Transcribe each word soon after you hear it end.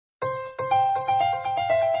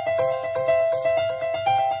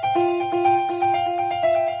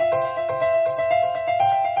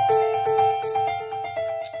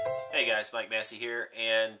Massie here,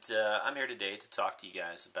 and I'm here today to talk to you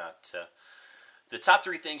guys about the top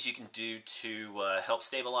 3 things you can do to help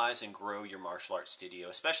stabilize and grow your martial arts studio,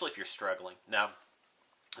 especially if you're struggling. Now,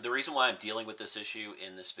 the reason why I'm dealing with this issue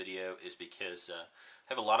in this video is because I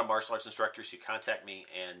have a lot of martial arts instructors who contact me,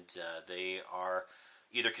 and they are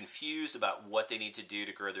either confused about what they need to do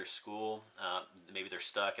to grow their school, maybe they're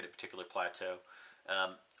stuck at a particular plateau,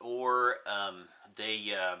 or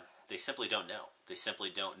they simply don't know. They simply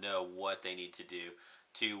don't know what they need to do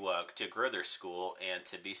to grow their school and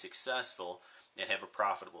to be successful and have a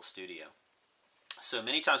profitable studio. So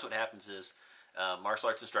many times what happens is martial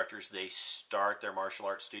arts instructors, they start their martial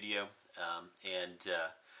arts studio and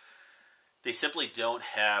they simply don't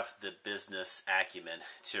have the business acumen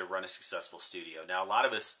to run a successful studio. Now, a lot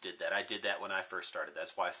of us did that. I did that when I first started.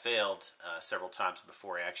 That's why I failed several times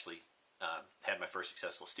before I actually had my first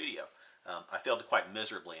successful studio. I failed quite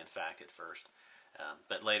miserably, in fact, at first.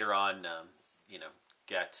 But later on,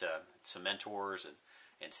 got some mentors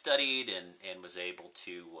and studied and was able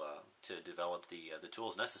to develop the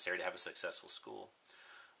tools necessary to have a successful school.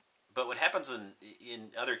 But what happens in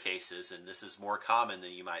other cases, and this is more common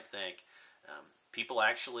than you might think, people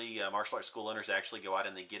actually, martial arts school owners actually go out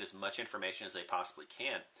and they get as much information as they possibly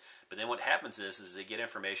can. But then what happens is they get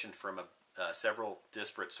information from several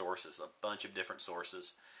disparate sources, a bunch of different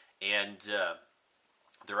sources, and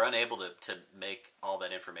they're unable to make all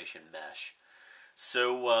that information mesh.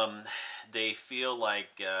 So they feel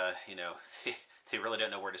like, they really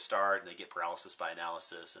don't know where to start, and they get paralysis by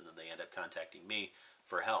analysis, and then they end up contacting me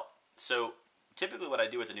for help. So typically what I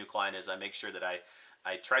do with a new client is I make sure that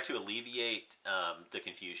I try to alleviate the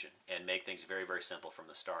confusion and make things very, very simple from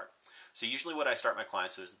the start. So usually what I start my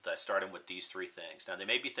clients with is that I start them with these 3 things. Now, they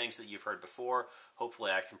may be things that you've heard before.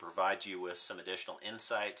 Hopefully I can provide you with some additional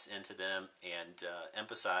insights into them and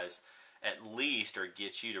emphasize at least, or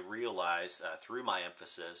get you to realize through my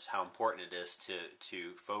emphasis how important it is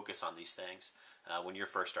to focus on these things when you're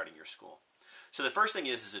first starting your school. So the first thing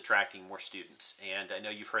is attracting more students. And I know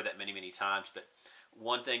you've heard that many, many times, but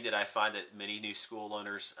one thing that I find that many new school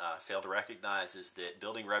owners fail to recognize is that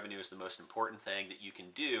building revenue is the most important thing that you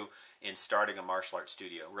can do in starting a martial arts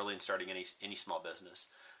studio, really in starting any small business,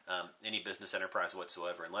 any business enterprise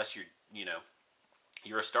whatsoever, unless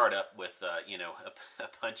you're a startup with a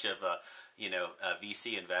bunch of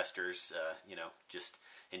VC investors just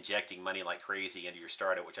injecting money like crazy into your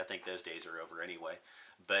startup, which I think those days are over anyway.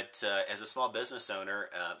 But as a small business owner,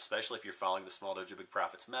 especially if you're following the small dojo big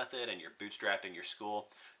profits method and you're bootstrapping your school,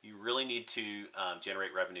 you really need to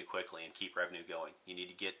generate revenue quickly and keep revenue going. You need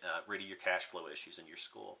to get rid of your cash flow issues in your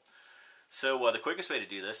school. So the quickest way to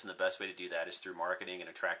do this and the best way to do that is through marketing and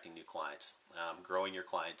attracting new clients, growing your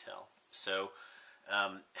clientele. So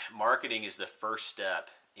marketing is the first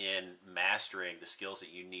step in mastering the skills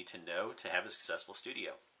that you need to know to have a successful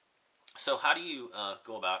studio. So how do you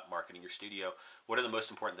go about marketing your studio? What are the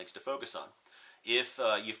most important things to focus on? If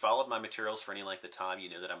you followed my materials for any length of time, you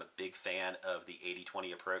know that I'm a big fan of the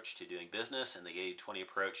 80-20 approach to doing business and the 80-20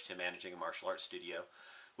 approach to managing a martial arts studio,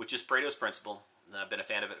 which is Pareto's principle. I've been a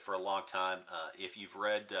fan of it for a long time. If you've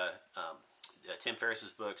read Tim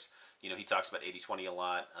Ferriss's books, he talks about 80-20 a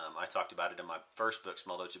lot. I talked about it in my first book,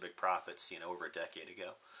 Small Dojo Big Profits, over a decade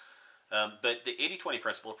ago. But the 80-20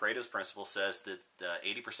 principle, Pareto's principle, says that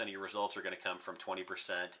 80% of your results are going to come from 20%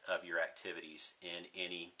 of your activities in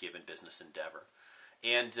any given business endeavor.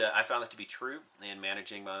 And I found that to be true in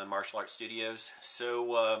managing my own martial arts studios.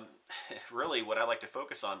 So really what I like to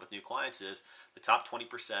focus on with new clients is the top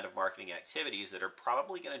 20% of marketing activities that are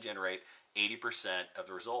probably going to generate 80% of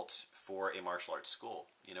the results for a martial arts school.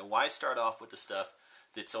 Why start off with the stuff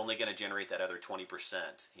that's only going to generate that other 20%?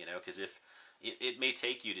 Because if it may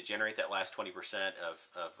take you to generate that last 20%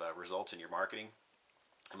 of results in your marketing.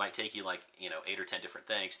 It might take you 8 or 10 different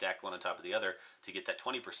things stacked one on top of the other to get that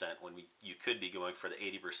 20% when you could be going for the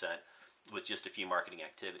 80% with just a few marketing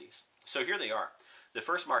activities. So here they are. The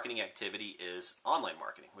first marketing activity is online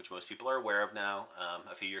marketing, which most people are aware of now.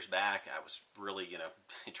 A few years back, I was really,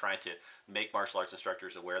 trying to make martial arts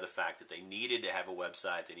instructors aware of the fact that they needed to have a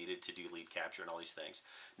website, they needed to do lead capture and all these things.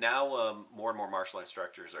 Now, more and more martial arts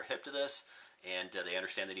instructors are hip to this, and they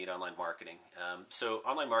understand they need online marketing. So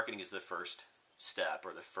online marketing is the first step,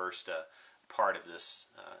 or the first part of this,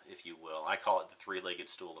 if you will. I call it the 3-legged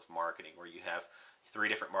stool of marketing, where you have 3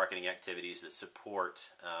 different marketing activities that support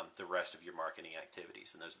the rest of your marketing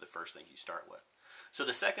activities, and those are the first things you start with. So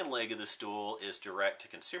the second leg of the stool is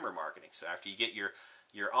direct-to-consumer marketing. So after you get your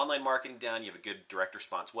your online marketing down, you have a good direct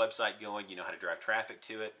response website going, you know how to drive traffic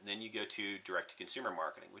to it, and then you go to direct-to-consumer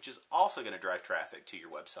marketing, which is also going to drive traffic to your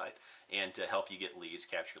website and to help you get leads,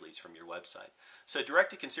 capture leads from your website. So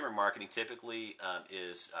direct-to-consumer marketing typically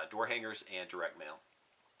is door hangers and direct mail.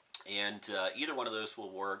 And either one of those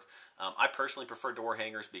will work. I personally prefer door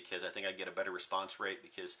hangers because I think I get a better response rate,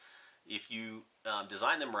 because if you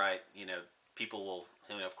design them right, you know, people will,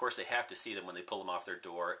 you know, of course they have to see them when they pull them off their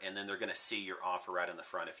door, and then they're going to see your offer right in the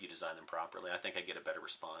front if you design them properly. I think I get a better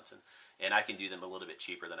response, and I can do them a little bit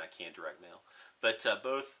cheaper than I can direct mail. But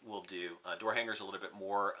both will do. Door hangers are a little bit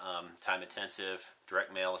more time intensive.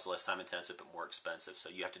 Direct mail is less time intensive but more expensive, so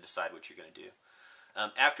you have to decide what you're going to do.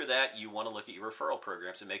 After that, you want to look at your referral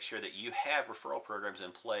programs and make sure that you have referral programs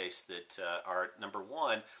in place that are, number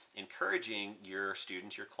one, encouraging your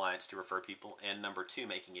students, your clients to refer people, and number two,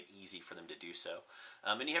 making it easy for them to do so.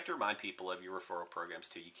 And you have to remind people of your referral programs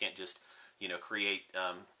too. You can't just, you know, create,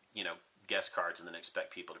 you know, guest cards and then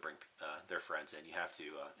expect people to bring their friends in. You have to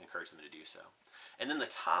encourage them to do so. And then the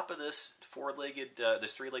top of this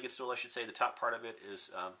this three-legged stool, I should say, the top part of it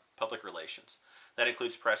is public relations. That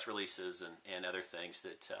includes press releases and other things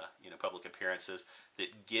that, you know, public appearances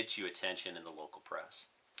that get you attention in the local press.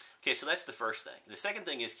 Okay, so that's the first thing. The second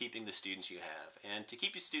thing is keeping the students you have. And to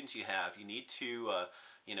keep the students you have, you need to,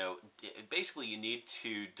 you know, basically you need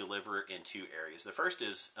to deliver in two areas. The first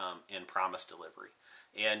is in promise delivery.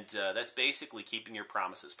 And that's basically keeping your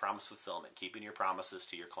promises, promise fulfillment, keeping your promises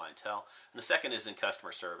to your clientele. And the second is in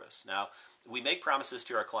customer service. Now, we make promises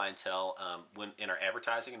to our clientele when in our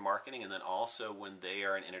advertising and marketing, and then also when they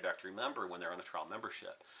are an introductory member, when they're on a trial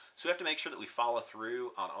membership. So we have to make sure that we follow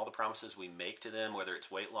through on all the promises we make to them, whether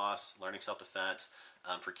it's weight loss, learning self-defense,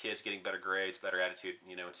 for kids getting better grades, better attitude,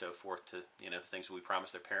 you know, and so forth, to, you know, the things that we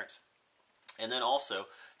promise their parents. And then also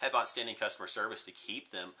have outstanding customer service to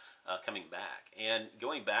keep them coming back. And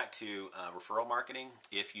going back to referral marketing,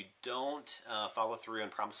 if you don't follow through on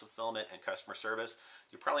promise fulfillment and customer service,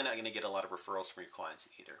 you're probably not going to get a lot of referrals from your clients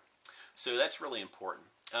either. So that's really important.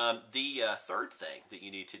 The third thing that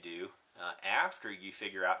you need to do after you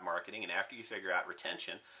figure out marketing and after you figure out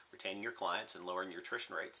retention, retaining your clients and lowering your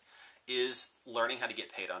attrition rates, is learning how to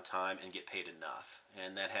get paid on time and get paid enough.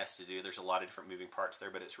 And that has to do, there's a lot of different moving parts there,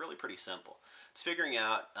 but it's really pretty simple. It's figuring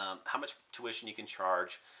out how much tuition you can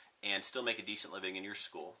charge and still make a decent living in your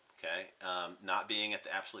school. Okay, not being at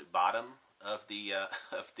the absolute bottom of the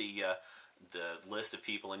list of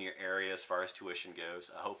people in your area as far as tuition goes.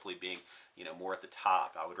 Hopefully being, you know, more at the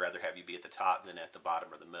top. I would rather have you be at the top than at the bottom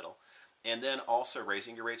or the middle. And then also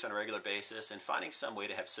raising your rates on a regular basis and finding some way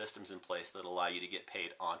to have systems in place that allow you to get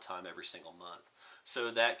paid on time every single month.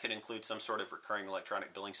 So that could include some sort of recurring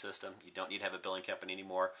electronic billing system. You don't need to have a billing company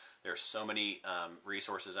anymore. There are so many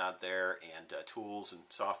resources out there and tools and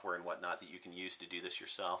software and whatnot that you can use to do this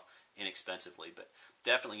yourself inexpensively. But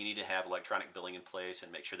definitely you need to have electronic billing in place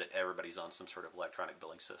and make sure that everybody's on some sort of electronic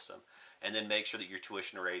billing system. And then make sure that your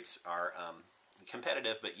tuition rates are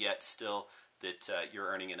competitive, but yet still that you're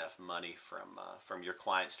earning enough money from your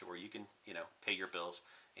clients to where you can, you know, pay your bills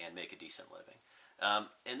and make a decent living.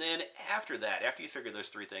 And then after that, after you figure those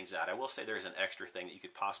three things out, I will say there's an extra thing that you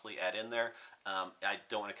could possibly add in there. I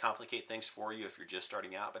don't want to complicate things for you if you're just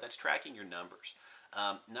starting out, but that's tracking your numbers.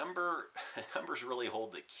 Numbers really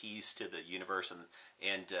hold the keys to the universe,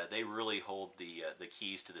 and they really hold the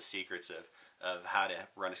keys to the secrets of how to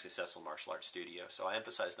run a successful martial arts studio. So I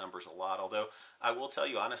emphasize numbers a lot, although I will tell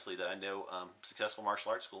you honestly that I know successful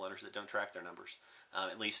martial arts school owners that don't track their numbers,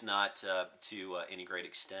 at least not to any great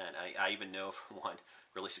extent. I even know of one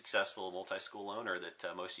really successful multi-school owner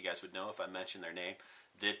that most of you guys would know if I mentioned their name,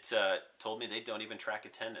 that told me they don't even track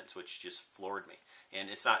attendance, which just floored me. And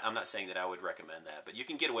it's not, I'm not saying that I would recommend that, but you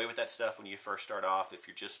can get away with that stuff when you first start off if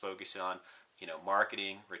you're just focusing on, you know,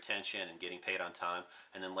 marketing, retention, and getting paid on time,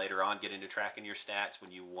 and then later on get into tracking your stats when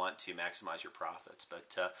you want to maximize your profits.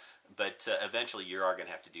 But eventually you are going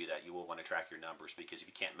to have to do that. You will want to track your numbers, because if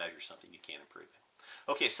you can't measure something, you can't improve it.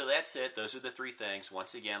 Okay, so that's it. Those are the three things.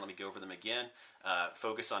 Once again, let me go over them again.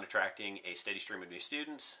 Focus on attracting a steady stream of new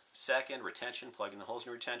students. Second, retention, plugging the holes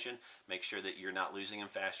in retention. Make sure that you're not losing them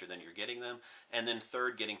faster than you're getting them. And then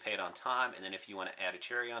third, getting paid on time. And then if you want to add a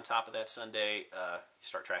cherry on top of that sundae,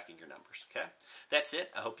 start tracking your numbers. Okay, that's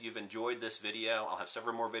it. I hope you've enjoyed this video. I'll have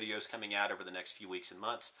several more videos coming out over the next few weeks and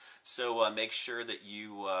months. So make sure that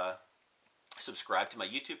you subscribe to my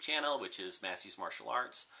YouTube channel, which is Massie's Martial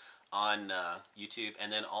Arts, on YouTube,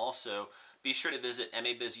 and then also be sure to visit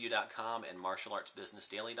mabizu.com and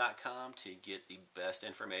martialartsbusinessdaily.com to get the best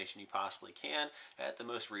information you possibly can at the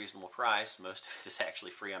most reasonable price. Most of it is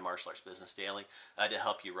actually free on Martial Arts Business Daily to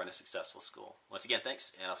help you run a successful school. Once again,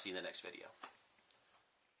 thanks, and I'll see you in the next video.